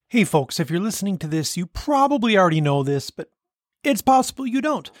Hey folks, if you're listening to this, you probably already know this, but it's possible you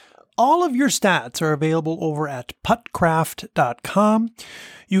don't. All of your stats are available over at puttcraft.com.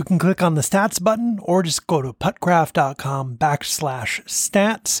 You can click on the stats button or just go to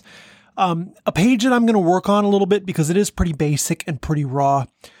puttcraft.com/stats. A page that I'm going to work on a little bit because it is pretty basic and pretty raw,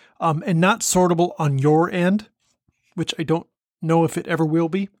 and not sortable on your end, which I don't know if it ever will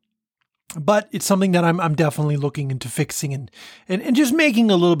be. But it's something that I'm definitely looking into fixing and just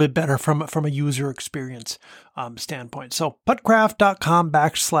making a little bit better from a user experience standpoint. So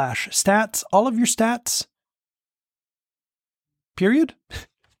puttcraft.com/stats, all of your stats, period.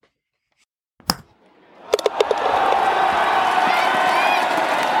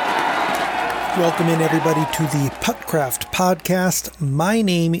 Welcome in everybody to the Puttcraft podcast. My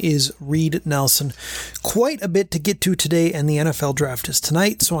name is Reed Nelson. Quite a bit to get to today, and the NFL draft is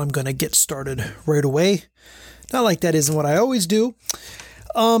tonight, so I'm going to get started right away. Not like that isn't what I always do.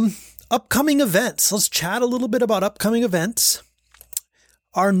 Upcoming events. Let's chat a little bit about upcoming events.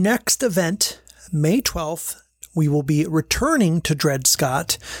 Our next event, May 12th, we will be returning to Dred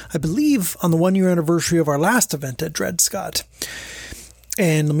Scott, I believe on the 1-year anniversary of our last event at Dred Scott.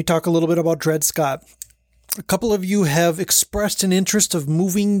 And let me talk a little bit about Dred Scott. A couple of you have expressed an interest of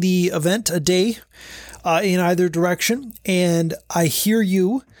moving the event a day in either direction, and I hear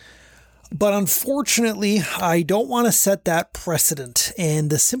you. But unfortunately, I don't want to set that precedent. And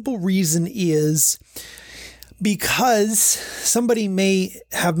the simple reason is because somebody may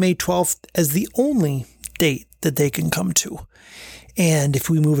have May 12th as the only date that they can come to. And if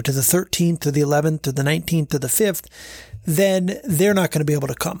we move it to the 13th or the 11th or the 19th or the 5th, then they're not going to be able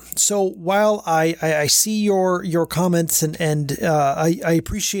to come. So while I see your comments and I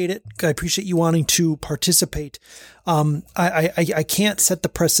appreciate it, I appreciate you wanting to participate. I can't set the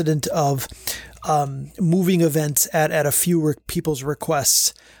precedent of moving events at a few people's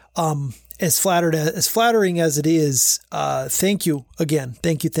requests. As flattering as it is, thank you again.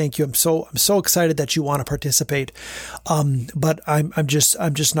 Thank you. I'm so excited that you want to participate. But I'm just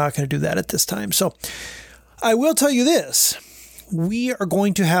not going to do that at this time. So I will tell you this, we are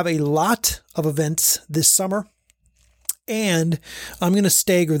going to have a lot of events this summer, and I'm going to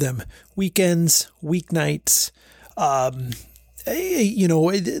stagger them. Weekends, weeknights,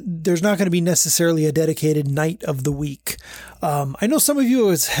 there's not going to be necessarily a dedicated night of the week. I know some of you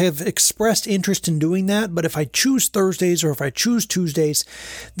have expressed interest in doing that, but if I choose Thursdays or if I choose Tuesdays,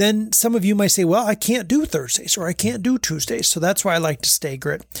 then some of you might say, well, I can't do Thursdays or I can't do Tuesdays. So that's why I like to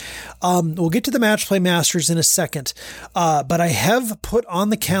stagger it. We'll get to the Match Play Masters in a second, but I have put on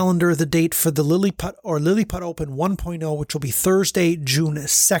the calendar the date for the Lily Putt Open 1.0, which will be Thursday, June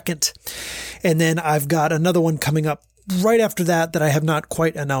 2nd. And then I've got another one coming up right after that I have not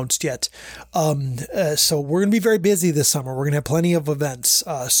quite announced yet. So we're going to be very busy this summer. We're going to have plenty of events.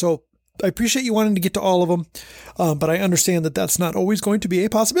 So I appreciate you wanting to get to all of them, but I understand that that's not always going to be a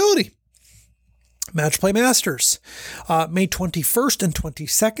possibility. Match Play Masters, May 21st and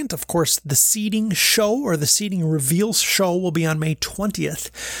 22nd. Of course, the seeding show or the seeding reveals show will be on May 20th.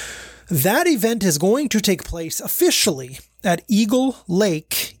 That event is going to take place officially at Eagle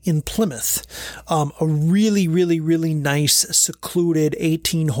Lake in Plymouth, a really, really, really nice, secluded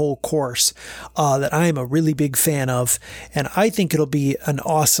 18-hole course that I am a really big fan of, and I think it'll be an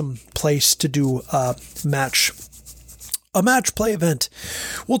awesome place to do a match play event.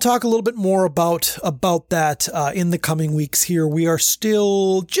 We'll talk a little bit more about that in the coming weeks here. We are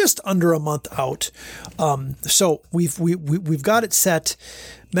still just under a month out, so we've got it set.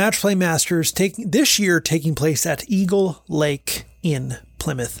 Match Play Masters this year taking place at Eagle Lake in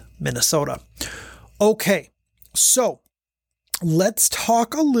Plymouth, Minnesota. Okay, so let's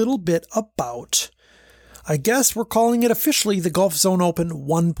talk a little bit about, I guess we're calling it officially the Golf Zone Open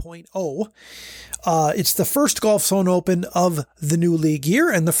 1.0. It's the first Golf Zone Open of the new league year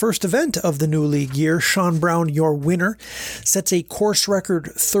and the first event of the new league year. Sean Brown, your winner, sets a course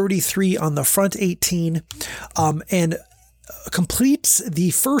record 33 on the front 18, and completes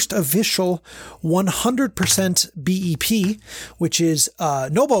the first official 100% BEP, which is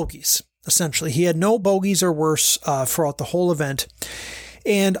no bogeys, essentially. He had no bogeys or worse throughout the whole event.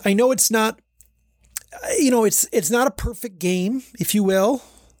 And I know it's not, it's not a perfect game, if you will,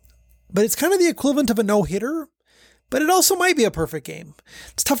 but it's kind of the equivalent of a no-hitter, but it also might be a perfect game.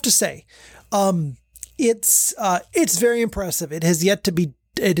 It's tough to say. It's very impressive. It is yet to be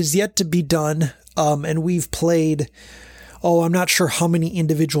done. And we've played, I'm not sure how many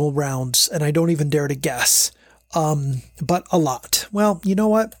individual rounds, and I don't even dare to guess. But a lot. Well, you know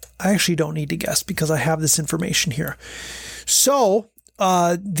what? I actually don't need to guess because I have this information here. So,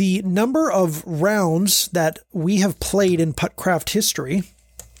 the number of rounds that we have played in Puttcraft history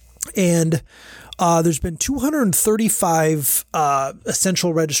And there's been 235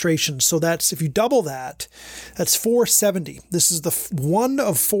 essential registrations. So that's, if you double that, that's 470. This is the one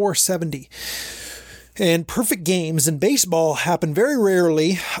of 470. And perfect games in baseball happen very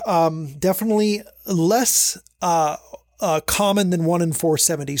rarely. Definitely less common than 1 in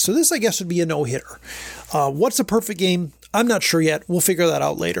 470. So this, I guess, would be a no-hitter. What's a perfect game? I'm not sure yet. We'll figure that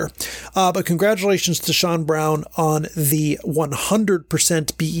out later. But congratulations to Sean Brown on the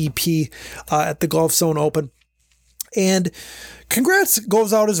 100% BEP at the Golf Zone Open. And congrats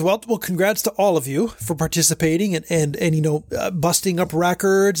goes out as well. Well, congrats to all of you for participating and busting up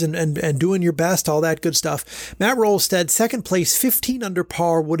records and doing your best, all that good stuff. Matt Rolstead, second place, 15 under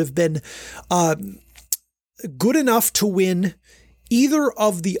par, would have been good enough to win either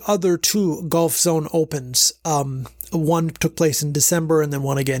of the other two Golf Zone Opens. One took place in December and then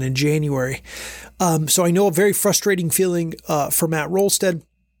one again in January. So I know a very frustrating feeling for Matt Rolstead.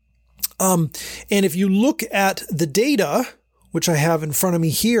 And if you look at the data, which I have in front of me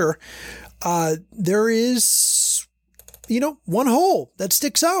here, there is, one hole that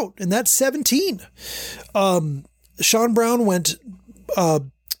sticks out, and that's 17. Sean Brown went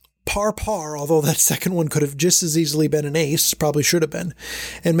par, although that second one could have just as easily been an ace, probably should have been.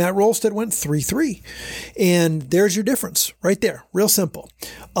 And Matt Rolstead went 3-3. And there's your difference right there. Real simple.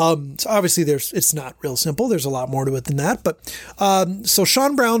 So obviously it's not real simple. There's a lot more to it than that. But so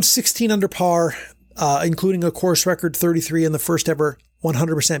Sean Brown, 16 under par, including a course record 33 in the first ever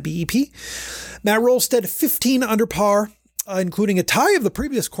 100% BEP. Matt Rolstead, 15 under par, including a tie of the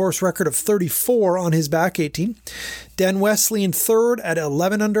previous course record of 34 on his back 18. Dan Wesley in third at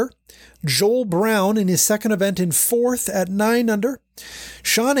 11 under. Joel Brown in his second event in fourth at 9 under.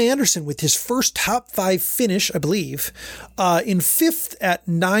 Sean Anderson with his first top 5 finish, I believe, in fifth at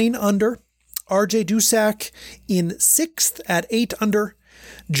 9 under. RJ Dusak in sixth at 8 under.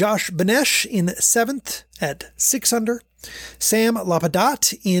 Josh Benesh in seventh at 6 under. Sam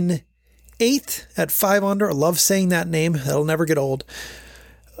Lapadat in 8th at 5 under. I love saying that name. That'll never get old.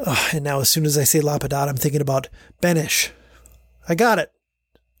 And now as soon as I say Lapadat, I'm thinking about Benish. I got it.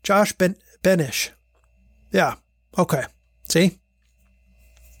 Josh Benish. Yeah. Okay. See?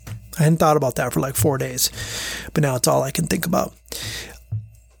 I hadn't thought about that for like 4 days, but now it's all I can think about.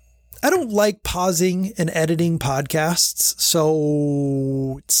 I don't like pausing and editing podcasts,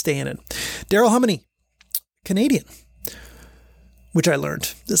 so it's staying in. Daryl Humney, Canadian, which I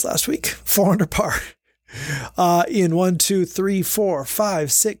learned this last week, 4 under par. In 1, 2, 3, 4,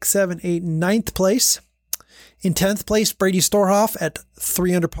 5, 6, 7, 8, 9th place. In 10th place, Brady Storhoff at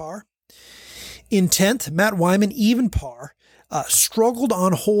 3 under par. In 10th, Matt Wyman, even par, struggled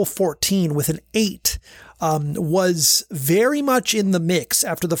on hole 14 with an 8. Was very much in the mix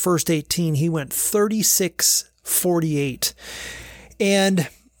after the first 18. He went 36-48. And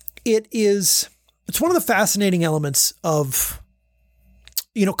it's one of the fascinating elements of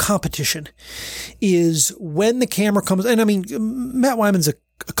competition is when the camera comes, and I mean, Matt Wyman's a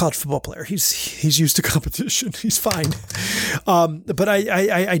college football player. He's used to competition. He's fine. But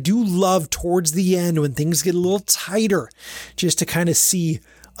I do love towards the end when things get a little tighter, just to kind of see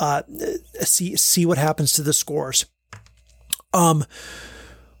what happens to the scores. 2,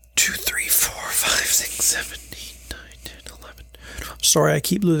 3, 4, 5, 6, 7, 8, 9, 10, 11, 12. Sorry, I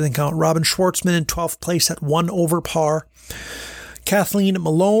keep losing count. Robin Schwartzman in 12th place at 1 over par. Kathleen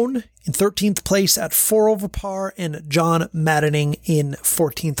Malone in 13th place at 4 over par, and John Maddening in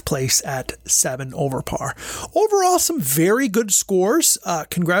 14th place at 7 over par. Overall, some very good scores.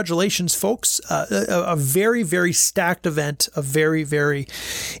 Congratulations, folks. A very, very stacked event, a very, very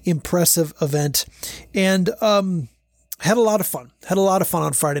impressive event, and had a lot of fun. Had a lot of fun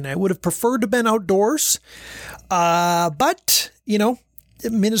on Friday night. Would have preferred to have been outdoors, but,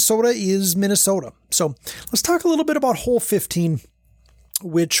 Minnesota is Minnesota. So let's talk a little bit about hole 15,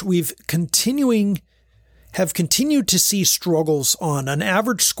 which have continued to see struggles on. An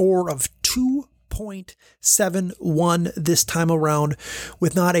average score of 2.71 this time around,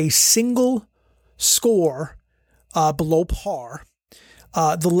 with not a single score below par.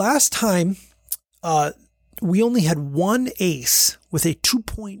 The last time we only had one ace with a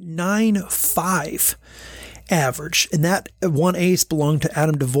 2.95 average, and that one ace belonged to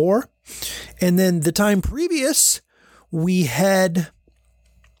Adam DeVore. And then the time previous, we had,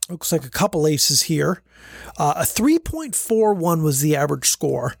 looks like a couple aces here. A 3.41 was the average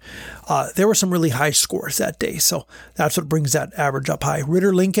score. There were some really high scores that day, so that's what brings that average up high.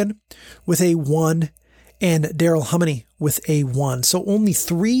 Ritter Lincoln with a 1 and Daryl Humney with a 1. So only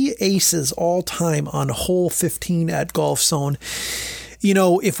 3 aces all time on hole 15 at Golf Zone.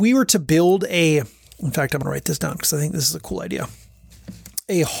 If we were to build in fact, I'm going to write this down because I think this is a cool idea.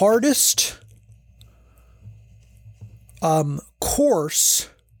 a hardest course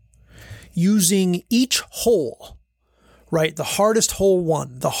using each hole, right? The hardest hole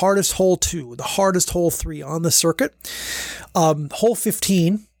 1, the hardest hole 2, the hardest hole 3 on the circuit. Hole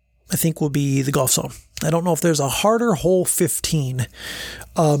 15, I think, will be the Golf Zone. I don't know if there's a harder hole 15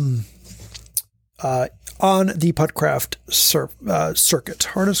 on the Puttcraft circuit.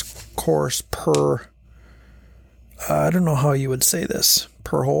 Hardest course per, I don't know how you would say this,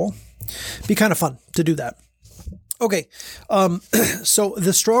 per hole. Be kind of fun to do that. Okay, so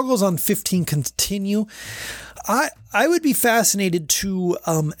the struggles on 15 continue. I would be fascinated to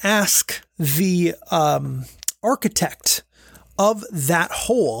ask the architect of that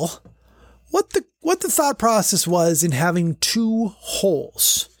hole what the thought process was in having 2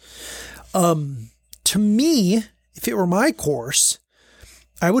 holes. To me, if it were my course,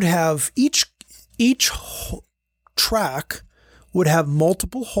 I would have each track would have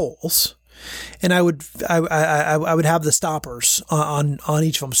multiple holes. And I would have the stoppers on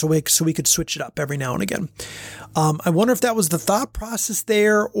each of them, so we could switch it up every now and again. I wonder if that was the thought process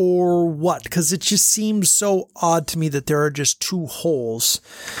there or what, because it just seems so odd to me that there are just 2 holes.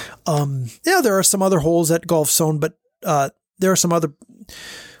 Yeah, there are some other holes at Golf Zone, but there are some other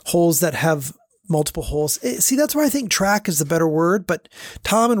holes that have multiple holes. See, that's why I think track is the better word. But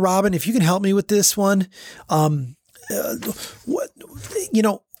Tom and Robin, if you can help me with this one,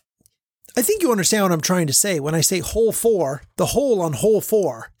 I think you understand what I'm trying to say when I say hole 4, the hole on hole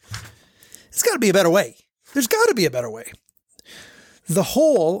 4. It's got to be a better way. There's got to be a better way. The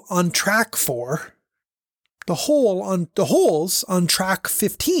hole on track 4, the holes on track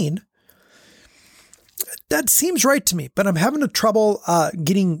 15. That seems right to me, but I'm having a trouble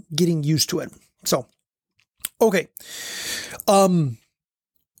getting used to it. So, okay. Will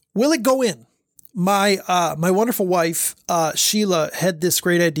it go in? My wonderful wife, Sheila, had this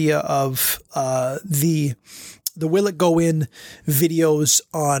great idea of the Will It Go In videos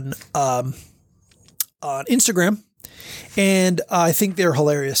on Instagram, and I think they're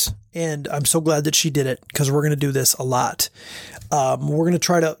hilarious. And I'm so glad that she did it, because we're going to do this a lot. We're going to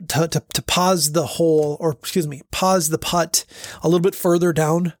try to pause the hole, or pause the putt a little bit further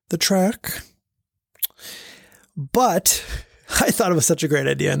down the track. But I thought it was such a great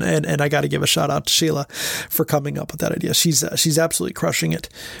idea, and I got to give a shout out to Sheila for coming up with that idea. She's absolutely crushing it.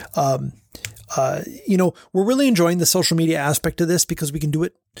 We're really enjoying the social media aspect of this, because we can do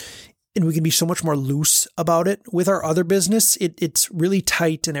it and we can be so much more loose about it. With our other business, it's really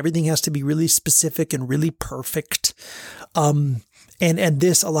tight and everything has to be really specific and really perfect. And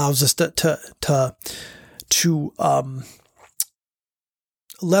this allows us to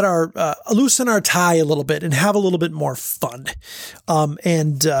let our loosen our tie a little bit and have a little bit more fun.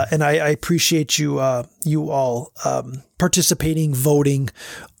 And I appreciate you all participating, voting,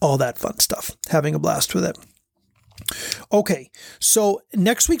 all that fun stuff, having a blast with it. Okay, so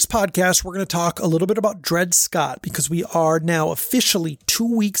next week's podcast, we're going to talk a little bit about Dred Scott, because we are now officially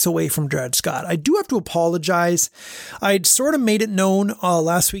 2 weeks away from Dred Scott. I do have to apologize. I'd sort of made it known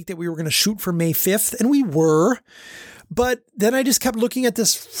last week that we were going to shoot for May 5th, and we were. But then I just kept looking at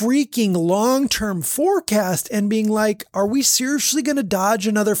this freaking long-term forecast and being like, are we seriously going to dodge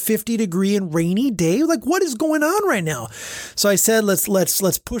another 50-degree and rainy day? Like, what is going on right now? So I said,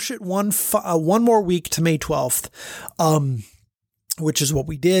 let's push it one more week to May 12th, which is what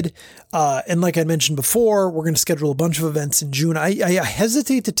we did. And like I mentioned before, we're going to schedule a bunch of events in June. I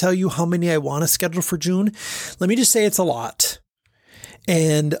hesitate to tell you how many I want to schedule for June. Let me just say it's a lot.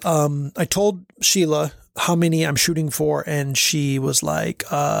 And I told Sheila how many I'm shooting for, and she was like,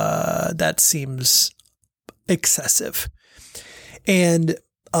 that seems excessive. And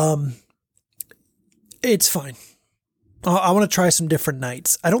it's fine. I want to try some different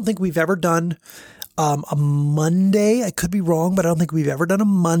nights. I don't think we've ever done a Monday. I could be wrong, but I don't think we've ever done a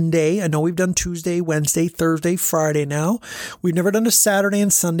Monday. I know we've done Tuesday, Wednesday, Thursday, Friday now. We've never done a Saturday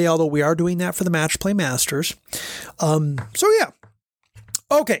and Sunday, although we are doing that for the Match Play Masters. So yeah.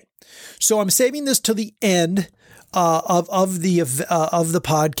 Okay. So I'm saving this to the end of the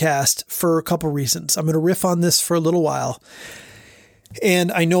podcast for a couple reasons. I'm going to riff on this for a little while.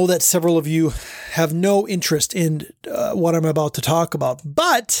 And I know that several of you have no interest in what I'm about to talk about,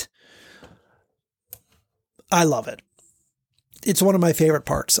 but I love it. It's one of my favorite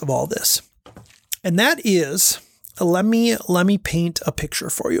parts of all this. And that is, let me paint a picture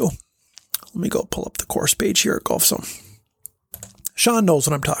for you. Let me go pull up the course page here at Golf Zone. Sean knows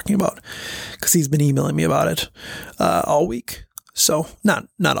what I'm talking about because he's been emailing me about it all week. So not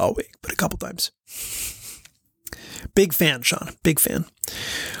all week, but a couple times. Big fan, Sean. Big fan.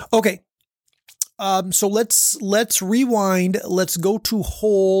 Okay. So let's rewind. Let's go to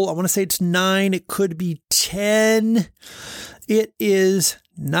hole. I want to say it's 9. It could be 10. It is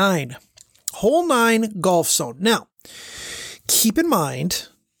 9. Hole 9, golf zone. Now, keep in mind,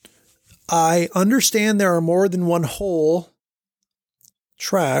 I understand there are more than one hole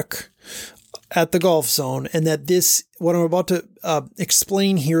track at the golf zone, and that what I'm about to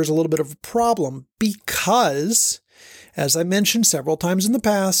explain here is a little bit of a problem because, as I mentioned several times in the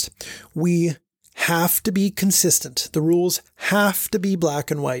past, we have to be consistent. The rules have to be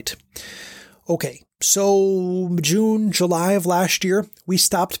black and white. Okay, so June, July of last year, we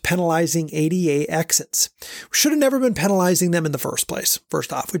stopped penalizing ADA exits. We should have never been penalizing them in the first place,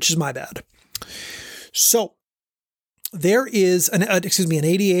 first off, which is my bad. So there is an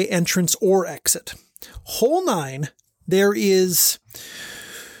ADA entrance or exit. Hole 9, there is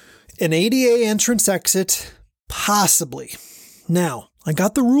an ADA entrance exit, possibly. Now, I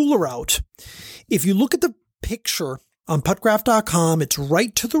got the ruler out. If you look at the picture on puttgraph.com, it's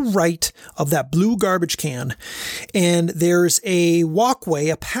right to the right of that blue garbage can, and there's a walkway,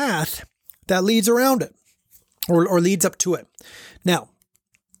 a path that leads around it or leads up to it. Now,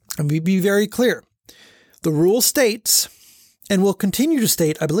 let me be very clear. The rule states, and will continue to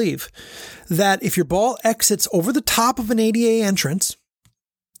state, I believe, that if your ball exits over the top of an ADA entrance,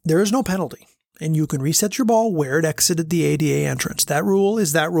 there is no penalty. And you can reset your ball where it exited the ADA entrance. That rule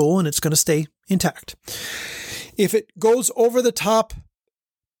is that rule, and it's going to stay intact. If it goes over the top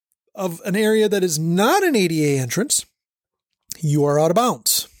of an area that is not an ADA entrance, you are out of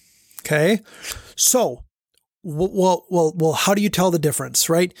bounds. Okay? So, well, how do you tell the difference,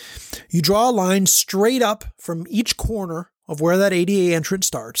 right? You draw a line straight up from each corner of where that ADA entrance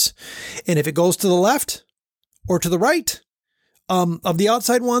starts. And if it goes to the left or to the right of the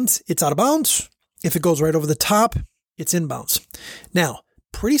outside ones, it's out of bounds. If it goes right over the top, it's in bounds. Now,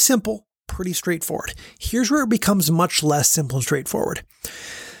 pretty simple, pretty straightforward. Here's where it becomes much less simple and straightforward.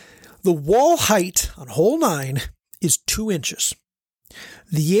 The wall height on hole 9 is 2 inches.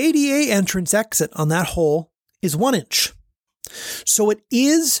 The ADA entrance exit on that hole is 1 inch. So it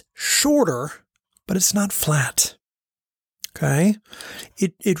is shorter, but it's not flat. Okay?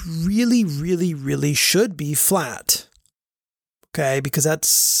 It really, really, really should be flat. Okay? Because I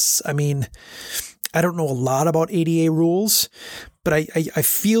don't know a lot about ADA rules, but I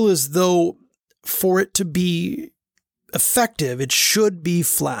feel as though for it to be effective, it should be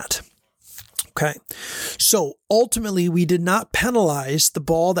flat. Okay. So ultimately, we did not penalize the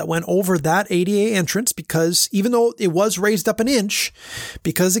ball that went over that ADA entrance because even though it was raised up 1 inch,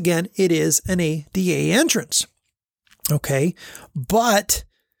 because again, it is an ADA entrance. Okay. But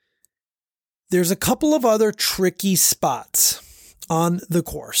there's a couple of other tricky spots on the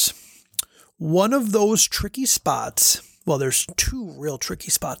course. One of those tricky spots, well, there's 2 real tricky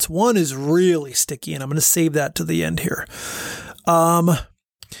spots. One is really sticky, and I'm going to save that to the end here.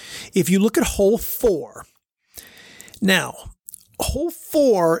 If you look at hole 4, now, hole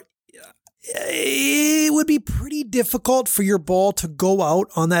 4, it would be pretty difficult for your ball to go out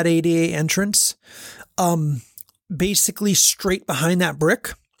on that ADA entrance, basically straight behind that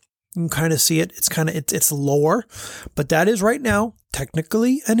brick. You can kind of see it. It's lower, but that is right now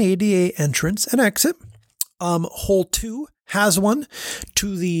technically an ADA entrance and exit. Hole 2 has one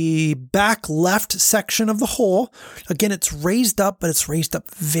to the back left section of the hole. Again, it's raised up, but it's raised up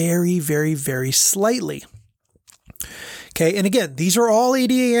very, very, very slightly. Okay, and again, these are all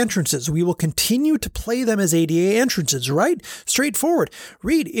ADA entrances. We will continue to play them as ADA entrances, right? Straightforward.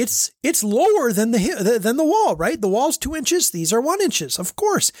 Reed, it's lower than the wall, right? The wall's 2 inches. These are 1 inches, of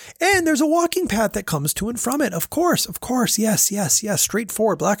course. And there's a walking path that comes to and from it, of course. Yes.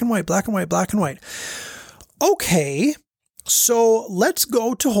 Straightforward. Black and white, black and white, black and white. Okay, so let's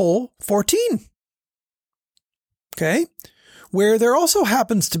go to hole 14. Okay, where there also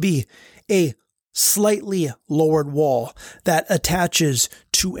happens to be a slightly lowered wall that attaches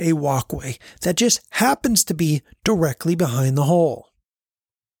to a walkway that just happens to be directly behind the hole.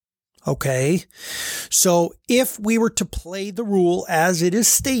 Okay, so if we were to play the rule as it is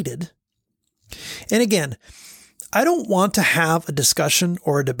stated, and again, I don't want to have a discussion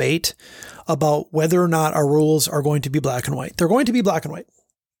or a debate about whether or not our rules are going to be black and white. They're going to be black and white.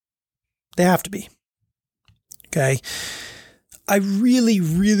 They have to be. Okay. I really,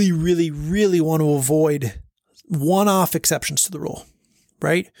 really, really, really want to avoid one-off exceptions to the rule,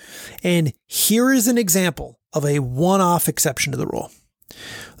 right? And here is an example of a one-off exception to the rule.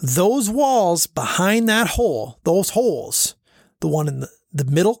 Those walls behind that hole, those holes, the one in the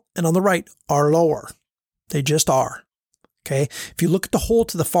middle and on the right, are lower. They just are. Okay. If you look at the hole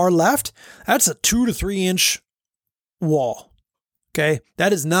to the far left, that's a 2 to 3 inch wall. Okay.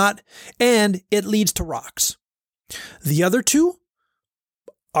 That is not, and it leads to rocks. The other two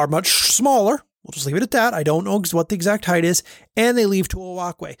are much smaller. We'll just leave it at that. I don't know what the exact height is, and they lead to a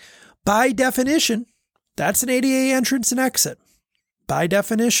walkway. By definition, that's an ADA entrance and exit. By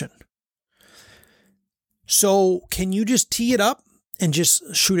definition. So can you just tee it up and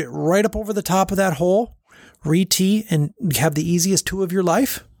just shoot it right up over the top of that hole, re-tee, and have the easiest two of your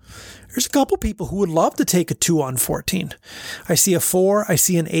life? There's a couple people who would love to take a 2 on 14. I see a 4, I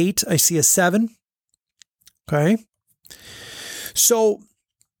see an 8, I see a 7. Okay. So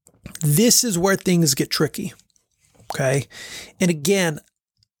this is where things get tricky. Okay. And again,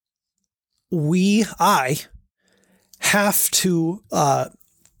 I have to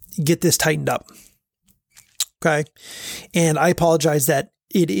get this tightened up. Okay. And I apologize that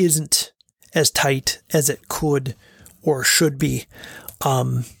it isn't as tight as it could or should be.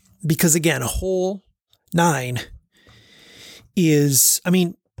 Because again, hole 9 is,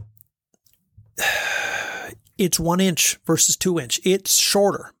 it's 1 inch versus 2 inch. It's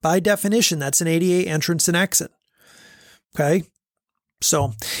shorter. By definition, that's an ADA entrance and exit. Okay.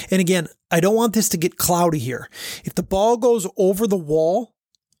 So, and again, I don't want this to get cloudy here. If the ball goes over the wall,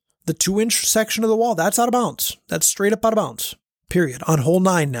 the 2-inch section of the wall, that's out of bounds. That's straight up out of bounds. Period. On hole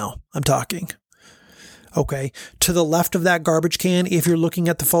 9 now, I'm talking. Okay. To the left of that garbage can, if you're looking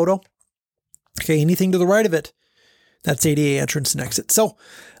at the photo, okay, anything to the right of it, that's ADA entrance and exit. So,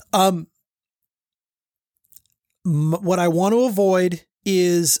 what I want to avoid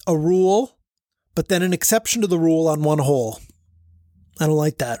is a rule, but then an exception to the rule on one hole. I don't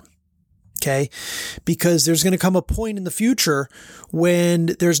like that. Okay. Because there's going to come a point in the future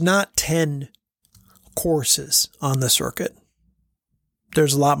when there's not 10 courses on the circuit.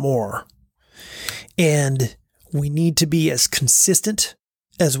 There's a lot more. And we need to be as consistent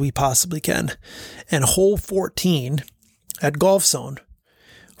as we possibly can. And hole 14 at Golf Zone,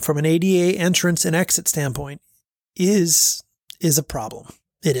 from an ADA entrance and exit standpoint, is a problem.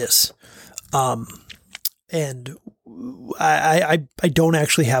 It is. And I don't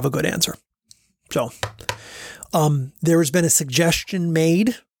actually have a good answer. So, there has been a suggestion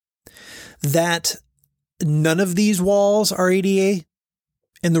made that none of these walls are ADA.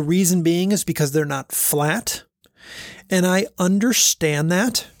 And the reason being is because they're not flat. And I understand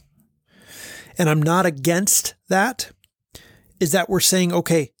that. And I'm not against that. Is that we're saying,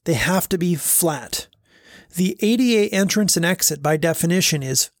 okay, they have to be flat. The ADA entrance and exit by definition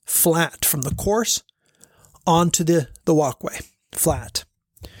is flat from the course onto the walkway. Flat.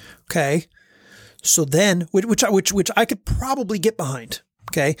 Okay. So then, which I could probably get behind.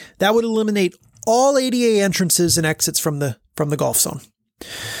 Okay. That would eliminate all ADA entrances and exits from the Golf Zone.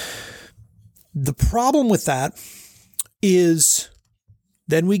 The problem with that is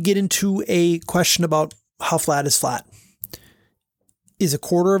then we get into a question about how flat is flat. Is a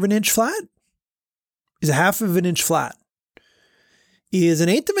 1/4 of an inch flat? Is a 1/2 of an inch flat? Is an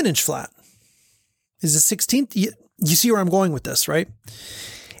 1/8 of an inch flat? Is a 1/16th? You see where I'm going with this, right?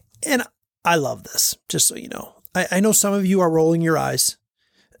 And I love this, just so you know. I know some of you are rolling your eyes.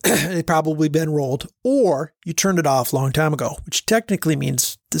 They've probably been rolled, or you turned it off a long time ago, which technically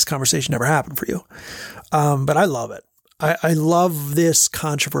means this conversation never happened for you. But I love it. I love this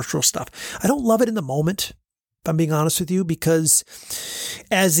controversial stuff. I don't love it in the moment, if I'm being honest with you, because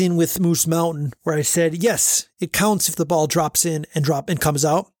as in with Moose Mountain, where I said, yes, it counts if the ball drops in and comes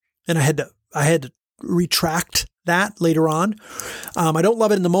out. And I had to retract that later on. I don't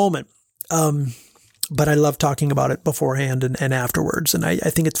love it in the moment. But I love talking about it beforehand and afterwards. And I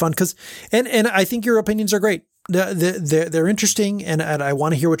think it's fun because, and I think your opinions are great. They're interesting. And I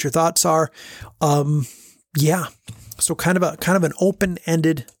want to hear what your thoughts are. Yeah. So kind of an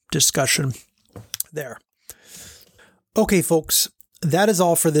open-ended discussion there. Okay, folks, that is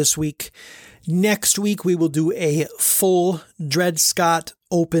all for this week. Next week, we will do a full Dred Scott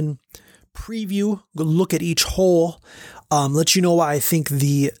Open preview, look at each hole, let you know why I think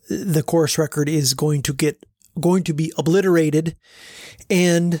the course record is going to be obliterated,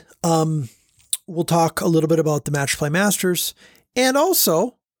 and we'll talk a little bit about the Match Play Masters, and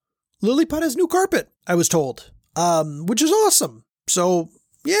also Lily Putt has new carpet, I was told, which is awesome. So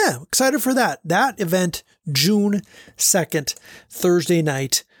yeah, excited for that. That event, June 2nd, Thursday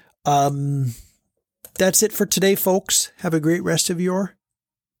night. That's it for today, folks. Have a great rest of your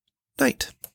night.